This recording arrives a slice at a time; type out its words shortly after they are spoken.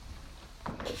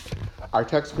Our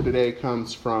text for today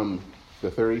comes from the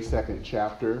 32nd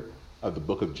chapter of the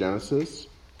book of Genesis,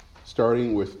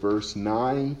 starting with verse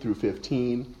 9 through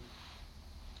 15,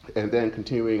 and then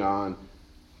continuing on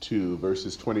to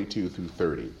verses 22 through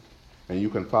 30. And you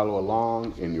can follow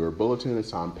along in your bulletin.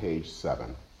 It's on page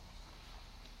 7.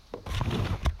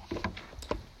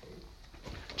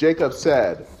 Jacob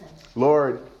said,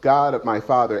 "Lord, God of my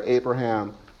father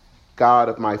Abraham, God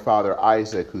of my father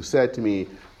Isaac, who said to me,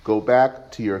 'Go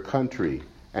back to your country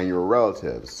and your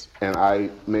relatives, and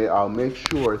I'll make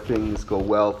sure things go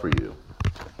well for you.'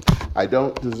 I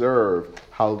don't deserve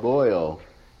how loyal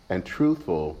and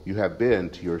truthful you have been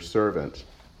to your servant.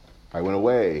 I went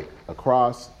away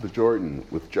across the Jordan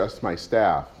with just my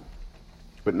staff,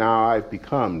 but now I've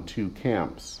become 2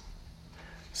 camps.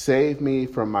 Save me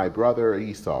from my brother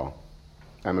Esau.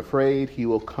 I'm afraid he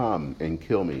will come and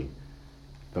kill me,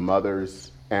 the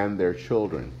mothers and their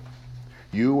children.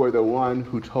 You were the one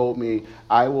who told me,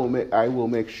 I will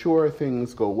make sure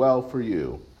things go well for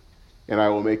you, and I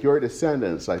will make your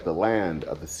descendants like the land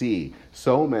of the sea,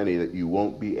 so many that you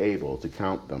won't be able to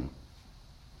count them."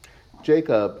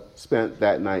 Jacob spent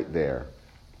that night there.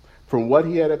 From what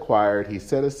he had acquired, he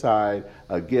set aside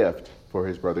a gift for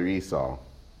his brother Esau: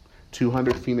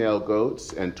 200 female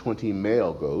goats and 20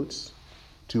 male goats,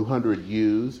 200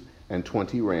 ewes and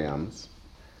 20 rams,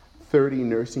 30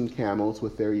 nursing camels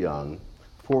with their young,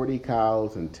 40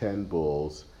 cows and 10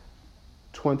 bulls,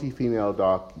 20 female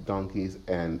donkeys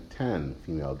and 10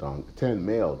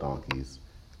 male donkeys.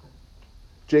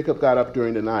 Jacob got up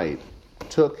during the night,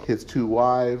 took his 2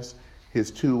 wives,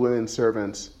 his 2 women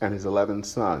servants, and his 11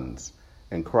 sons,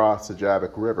 and crossed the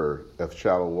Jabbok River of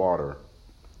shallow water.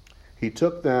 He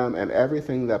took them and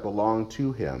everything that belonged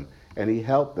to him, and he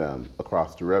helped them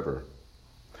across the river.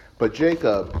 But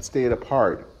Jacob stayed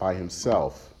apart by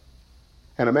himself,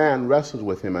 and a man wrestled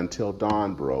with him until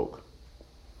dawn broke.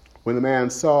 When the man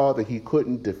saw that he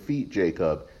couldn't defeat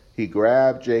Jacob, he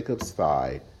grabbed Jacob's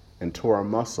thigh and tore a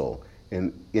muscle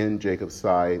in Jacob's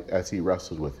thigh as he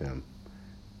wrestled with him.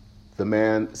 The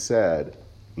man said,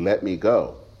 "Let me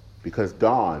go, because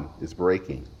dawn is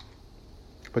breaking."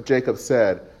 But Jacob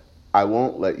said, "I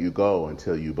won't let you go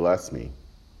until you bless me."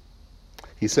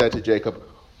 He said to Jacob,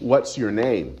 "What's your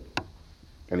name?"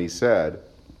 And he said,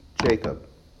 "Jacob."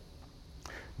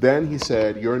 Then he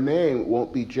said, "Your name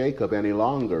won't be Jacob any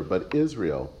longer, but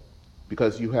Israel,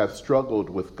 because you have struggled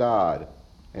with God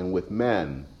and with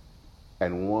men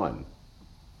and won."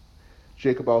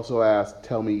 Jacob also asked,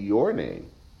 "Tell me your name."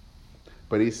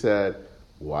 But he said,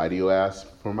 "Why do you ask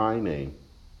for my name?"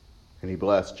 And he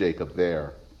blessed Jacob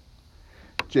there.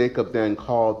 Jacob then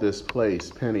called this place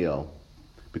Peniel,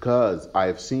 because I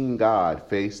have seen God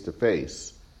face to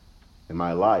face, and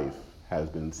my life has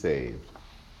been saved.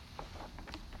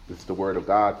 This is the word of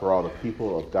God for all the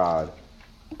people of God.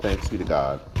 Thanks be to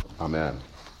God. Amen.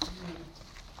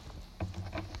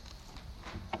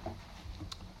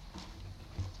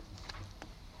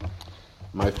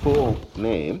 My full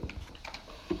name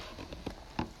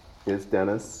is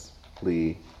Dennis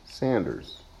Lee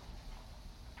Sanders.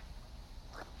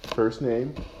 First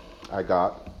name I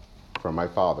got from my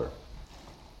father.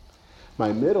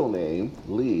 My middle name,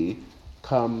 Lee,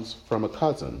 comes from a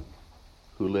cousin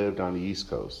who lived on the East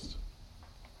Coast.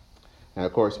 And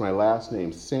of course, my last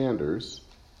name, Sanders,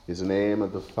 is the name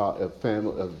of the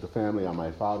family on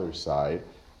my father's side,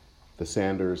 the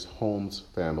Sanders Holmes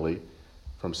family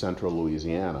from central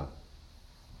Louisiana.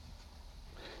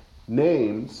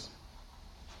 Names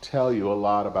tell you a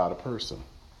lot about a person.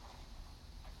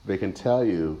 They can tell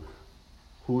you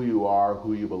who you are,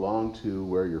 who you belong to,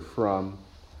 where you're from.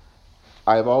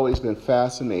 I've always been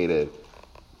fascinated,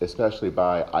 especially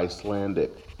by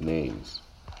Icelandic names.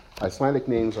 Icelandic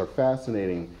names are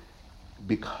fascinating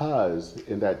because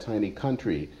in that tiny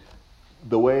country,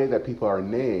 the way that people are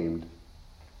named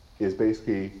is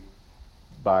basically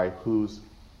by whose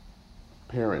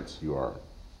parents you are.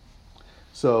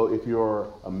 So if you're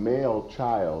a male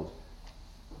child,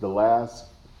 the last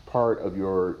part of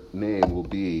your name will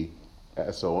be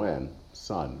S-O-N,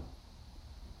 son.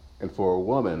 And for a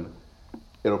woman,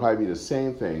 it'll probably be the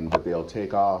same thing, but they'll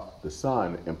take off the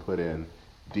son and put in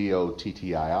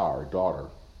D-O-T-T-I-R, daughter.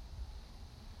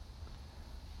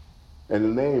 And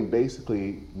the name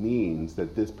basically means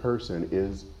that this person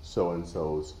is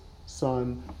so-and-so's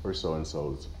son or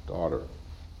so-and-so's daughter.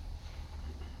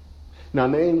 Now,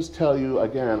 names tell you,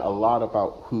 again, a lot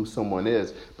about who someone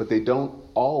is, but they don't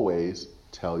always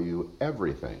tell you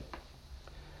everything.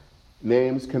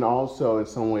 Names can also, in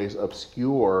some ways,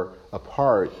 obscure a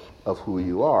part of who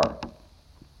you are.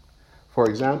 For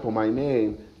example, my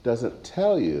name doesn't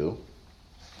tell you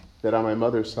that on my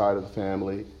mother's side of the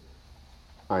family,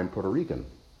 I'm Puerto Rican.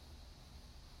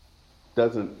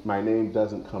 My name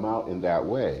doesn't come out in that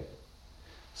way.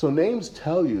 So names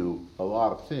tell you a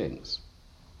lot of things,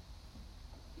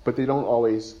 but they don't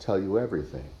always tell you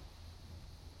everything.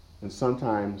 And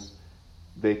sometimes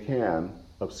they can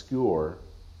obscure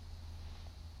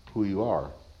who you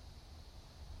are.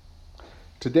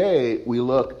 Today, we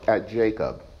look at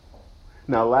Jacob.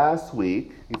 Now, last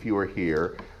week, if you were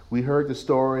here, we heard the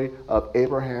story of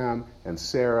Abraham and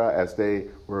Sarah as they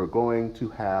were going to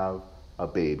have a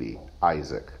baby,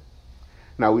 Isaac.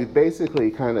 Now, we've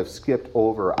basically kind of skipped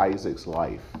over Isaac's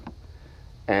life.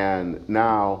 And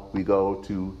now we go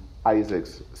to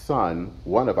Isaac's son,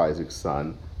 one of Isaac's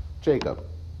son, Jacob.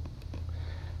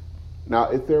 Now,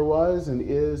 if there was and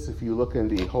is, if you look in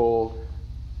the whole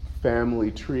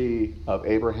family tree of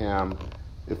Abraham,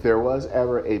 if there was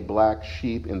ever a black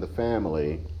sheep in the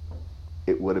family,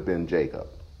 it would have been Jacob.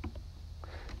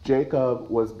 Jacob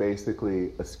was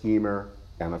basically a schemer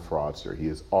and a fraudster. He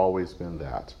has always been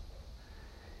that.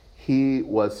 He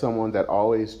was someone that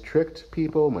always tricked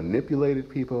people, manipulated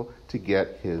people to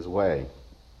get his way.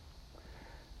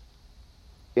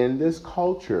 In this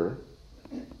culture,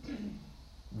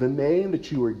 the name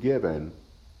that you were given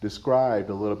described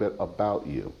a little bit about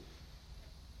you.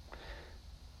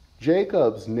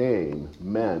 Jacob's name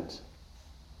meant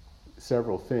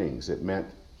several things. It meant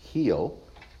heel,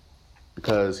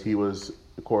 because he was,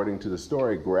 according to the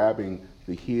story, grabbing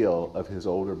the heel of his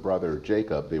older brother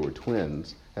Jacob. They were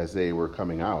twins as they were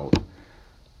coming out.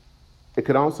 It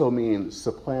could also mean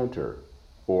supplanter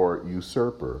or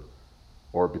usurper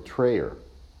or betrayer.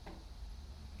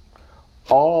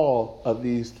 All of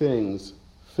these things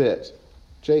fit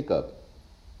Jacob.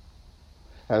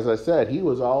 As I said, he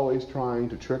was always trying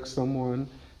to trick someone.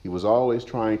 He was always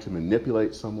trying to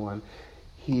manipulate someone.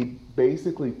 He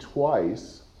basically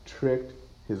twice tricked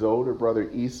his older brother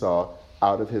Esau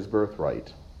out of his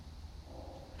birthright.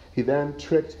 He then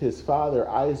tricked his father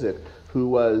Isaac, who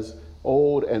was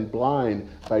old and blind,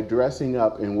 by dressing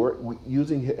up and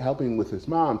helping with his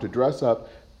mom to dress up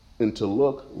and to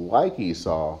look like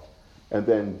Esau, and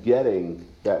then getting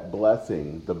that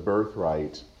blessing, the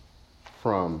birthright,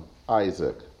 from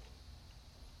Isaac.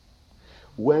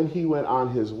 When he went on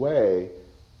his way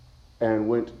and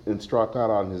went and struck out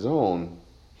on his own,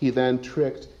 he then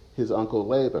tricked his uncle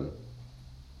Laban.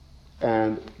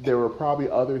 And there were probably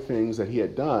other things that he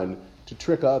had done to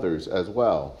trick others as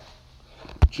well.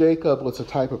 Jacob was the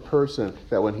type of person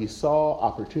that when he saw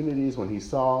opportunities, when he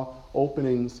saw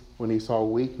openings, when he saw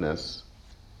weakness,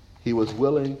 he was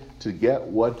willing to get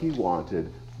what he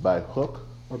wanted by hook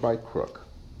or by crook.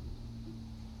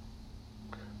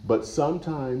 But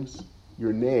sometimes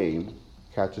your name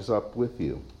catches up with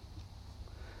you.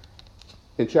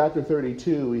 In chapter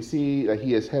 32, we see that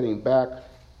he is heading back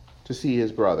to see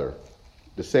his brother,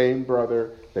 the same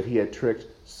brother that he had tricked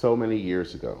so many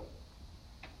years ago.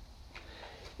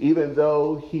 Even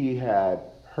though he had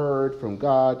heard from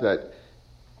God that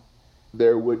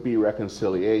there would be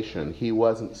reconciliation, he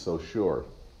wasn't so sure.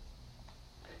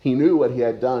 He knew what he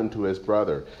had done to his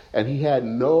brother, and he had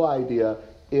no idea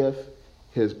if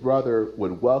his brother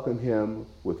would welcome him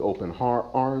with open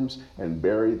arms and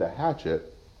bury the hatchet,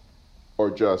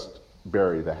 or just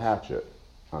bury the hatchet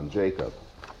on Jacob.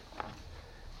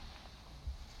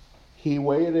 He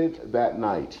waited that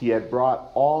night. He had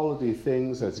brought all of these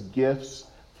things as gifts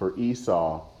for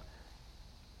Esau,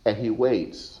 and he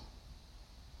waits,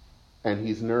 and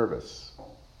he's nervous.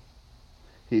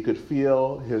 He could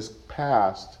feel his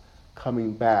past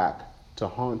coming back to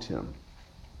haunt him.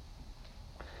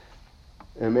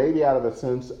 And maybe out of a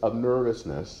sense of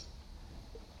nervousness,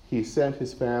 he sent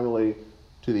his family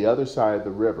to the other side of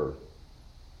the river,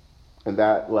 and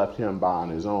that left him on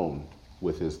his own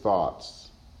with his thoughts.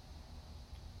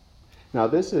 Now,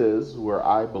 this is where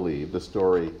I believe the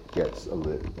story gets a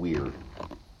little weird.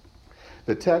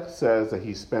 The text says that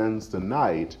he spends the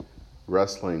night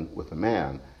wrestling with a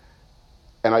man.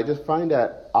 And I just find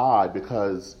that odd,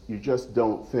 because you just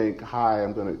don't think,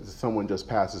 someone just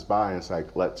passes by and it's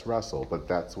like, let's wrestle. But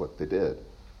that's what they did.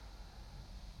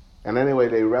 And anyway,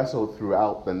 they wrestled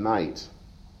throughout the night.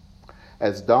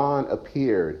 As dawn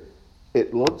appeared,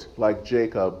 it looked like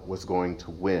Jacob was going to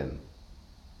win.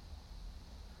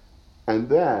 And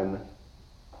then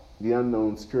the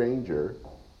unknown stranger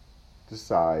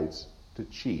decides to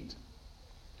cheat.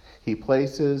 He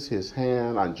places his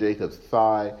hand on Jacob's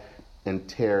thigh and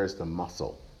tears the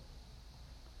muscle.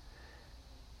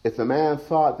 If the man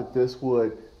thought that this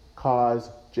would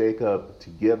cause Jacob to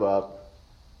give up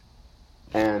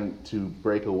and to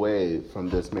break away from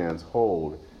this man's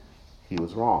hold, he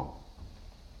was wrong.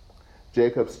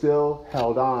 Jacob still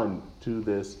held on to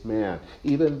this man,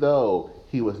 even though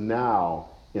he was now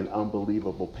in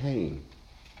unbelievable pain.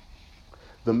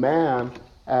 The man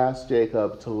asked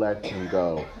Jacob to let him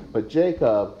go, but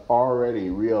Jacob already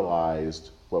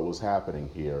realized what was happening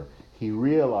here. He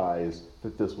realized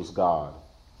that this was God,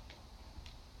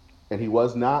 and he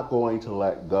was not going to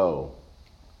let go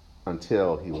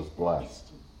until he was blessed.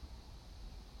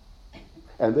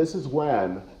 And this is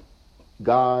when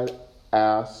God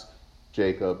asked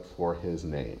Jacob for his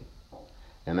name.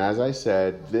 And as I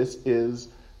said, this is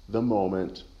the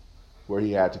moment where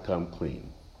he had to come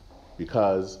clean.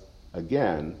 Because,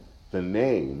 again, the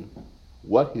name,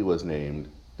 what he was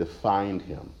named, defined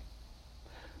him.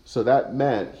 So that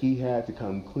meant he had to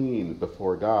come clean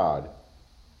before God.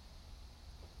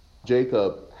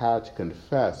 Jacob had to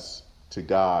confess to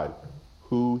God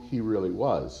who he really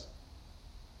was.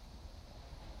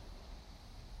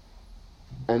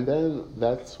 And then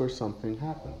that's where something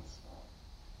happens.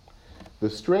 The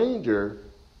stranger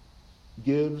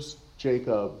gives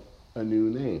Jacob a new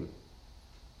name.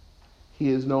 He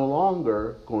is no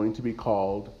longer going to be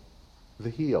called the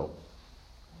heel.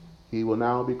 He will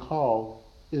now be called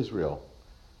Israel,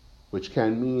 which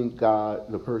can mean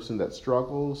God, the person that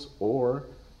struggles, or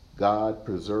God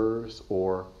preserves,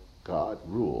 or God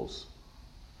rules.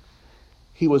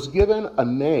 He was given a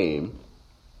name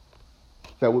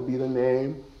that would be the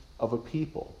name of a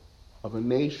people, of a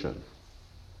nation.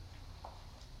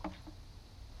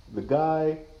 The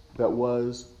guy that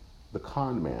was the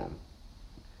con man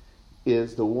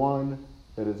is the one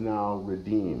that is now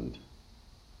redeemed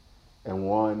and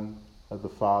one of the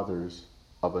fathers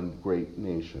of a great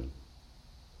nation.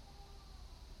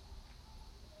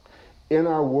 In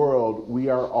our world, we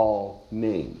are all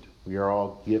named. We are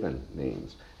all given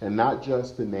names. And not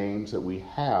just the names that we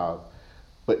have,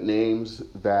 but names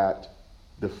that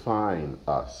define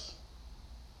us.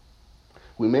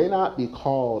 We may not be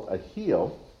called a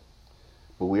heel,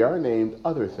 but we are named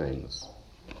other things.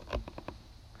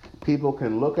 People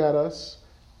can look at us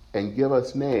and give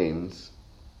us names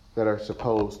that are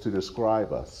supposed to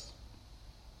describe us.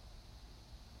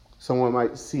 Someone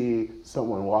might see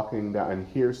someone walking down and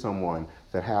hear someone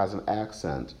that has an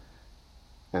accent,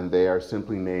 and they are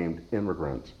simply named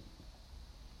immigrant.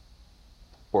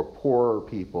 Or poorer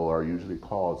people are usually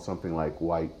called something like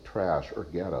white trash or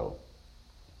ghetto.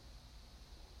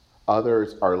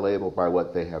 Others are labeled by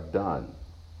what they have done,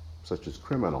 such as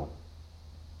criminal.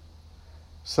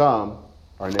 Some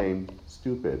are named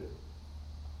stupid,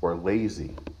 or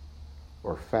lazy,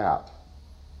 or fat.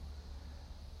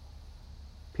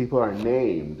 People are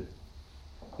named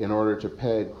in order to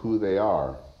peg who they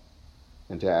are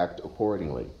and to act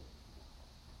accordingly.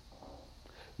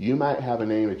 You might have a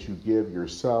name that you give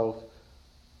yourself,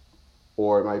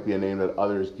 or it might be a name that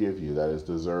others give you that is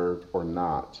deserved or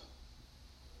not.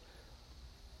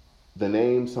 The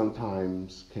name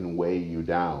sometimes can weigh you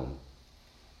down.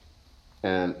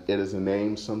 And it is a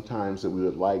name sometimes that we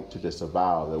would like to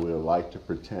disavow, that we would like to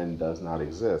pretend does not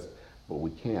exist, but we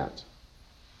can't.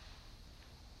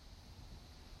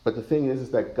 But the thing is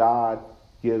that God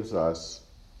gives us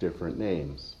different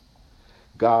names.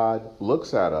 God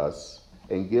looks at us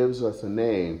and gives us a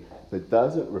name that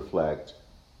doesn't reflect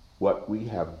what we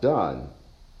have done,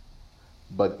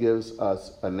 but gives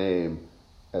us a name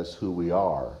as who we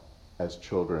are, as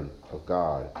children of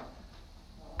God.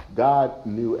 God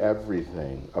knew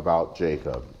everything about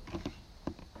Jacob.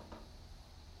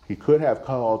 He could have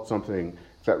called something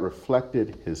that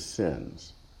reflected his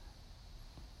sins.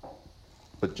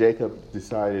 But God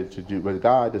decided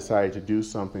to do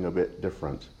something a bit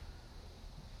different.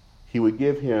 He would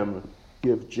give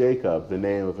Jacob the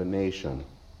name of a nation.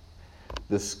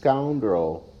 The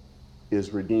scoundrel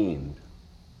is redeemed,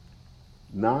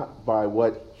 not by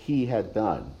what he had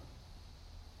done,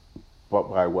 but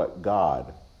by what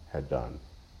God had done.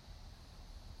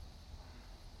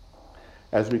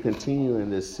 As we continue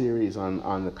in this series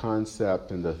on the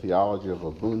concept and the theology of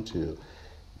Ubuntu,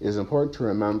 it is important to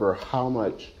remember how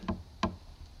much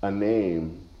a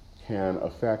name can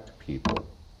affect people.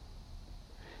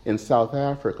 In South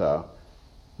Africa,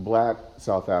 black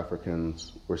South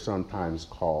Africans were sometimes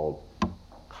called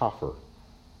kafir,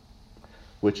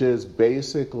 which is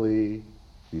basically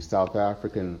the South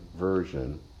African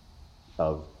version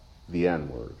of the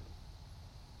N-word.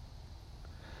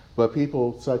 But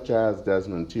people such as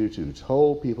Desmond Tutu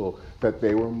told people that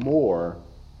they were more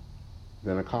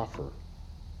than a kafir.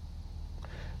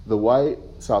 The white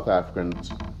South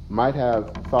Africans might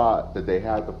have thought that they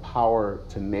had the power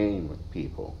to name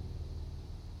people.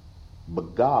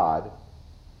 But God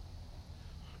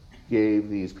gave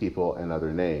these people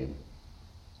another name,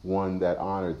 one that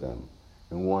honored them,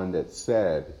 and one that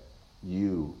said,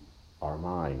 "You are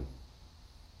mine."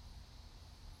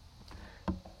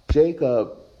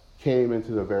 Jacob came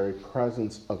into the very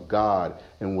presence of God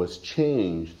and was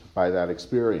changed by that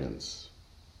experience.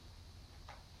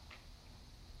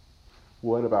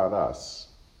 What about us?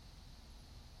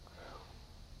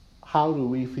 How do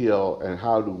we feel and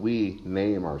how do we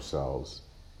name ourselves?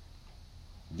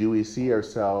 Do we see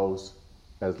ourselves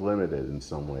as limited in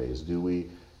some ways? Do we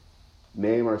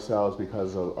name ourselves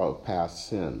because of past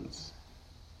sins?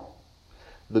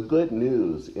 The good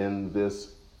news in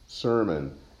this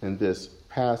sermon, in this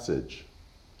passage,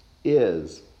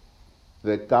 is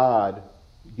that God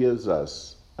gives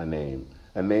us a name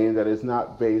that is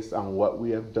not based on what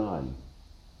we have done,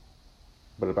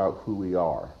 but about who we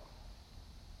are.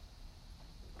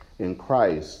 In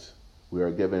Christ, we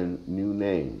are given new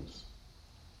names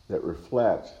that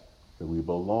reflect that we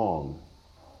belong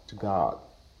to God.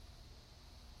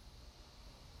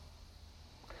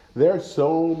 There are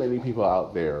so many people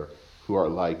out there who are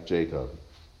like Jacob.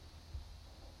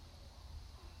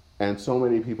 And so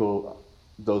many people,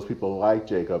 those people like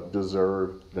Jacob,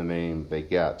 deserve the name they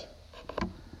get.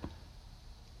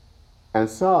 And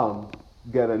some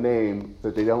get a name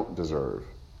that they don't deserve.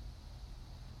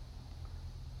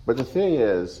 But the thing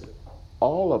is,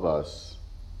 all of us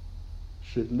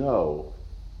should know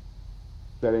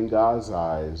that in God's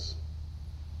eyes,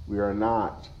 we are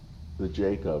not the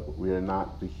Jacob, we are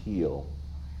not the heel.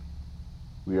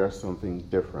 We are something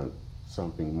different,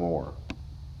 something more.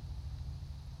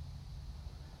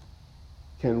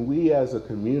 Can we as a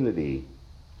community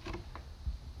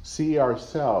see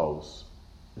ourselves,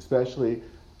 especially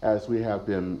as we have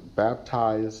been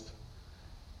baptized,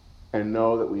 and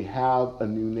know that we have a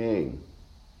new name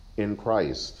in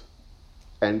Christ?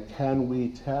 And can we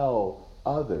tell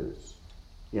others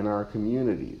in our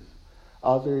communities,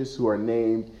 others who are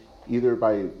named either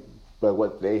by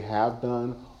what they have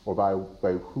done or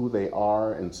by who they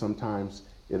are, and sometimes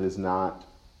it is not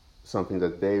something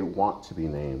that they want to be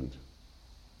named?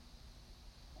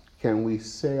 Can we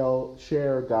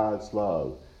share God's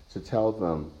love to tell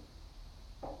them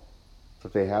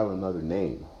that they have another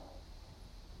name,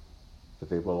 that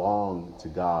they belong to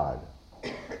God?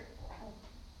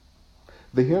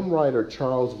 The hymn writer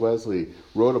Charles Wesley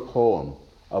wrote a poem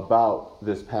about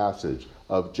this passage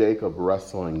of Jacob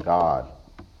wrestling God.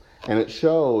 And it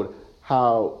showed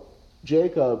how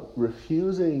Jacob,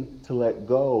 refusing to let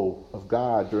go of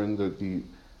God during the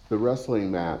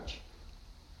wrestling match,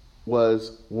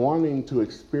 was wanting to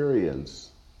experience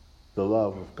the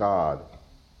love of God.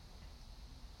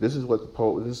 This is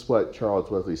what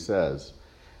Charles Wesley says: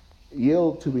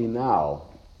 "Yield to me now,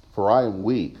 for I am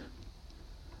weak,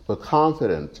 but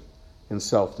confident in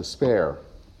self-despair.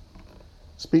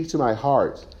 Speak to my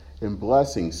heart, in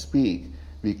blessing speak,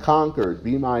 be conquered,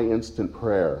 be my instant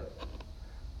prayer.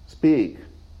 Speak,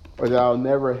 or thou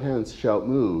never hence shalt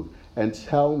move, and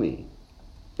tell me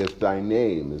if thy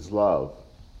name is love.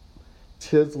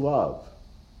 'Tis love,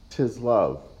 'tis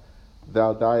love,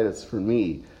 thou diedest for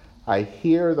me. I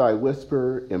hear thy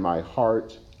whisper in my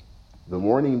heart. The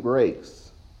morning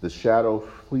breaks, the shadow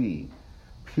flee.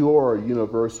 Pure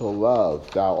universal love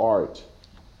thou art.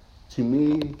 To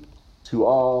me, to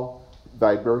all,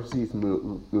 thy mercies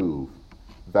move.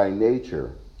 Thy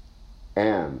nature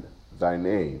and thy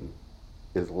name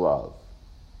is love."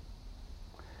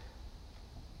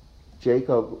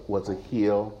 Jacob was a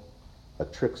heel, a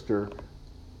trickster,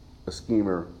 a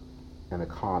schemer, and a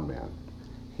con man.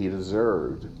 He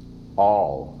deserved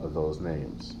all of those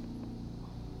names.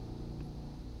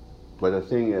 But the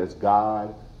thing is,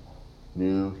 God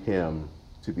knew him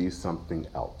to be something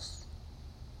else,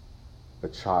 a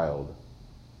child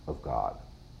of God.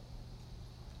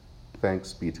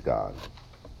 Thanks be to God.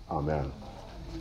 Amen.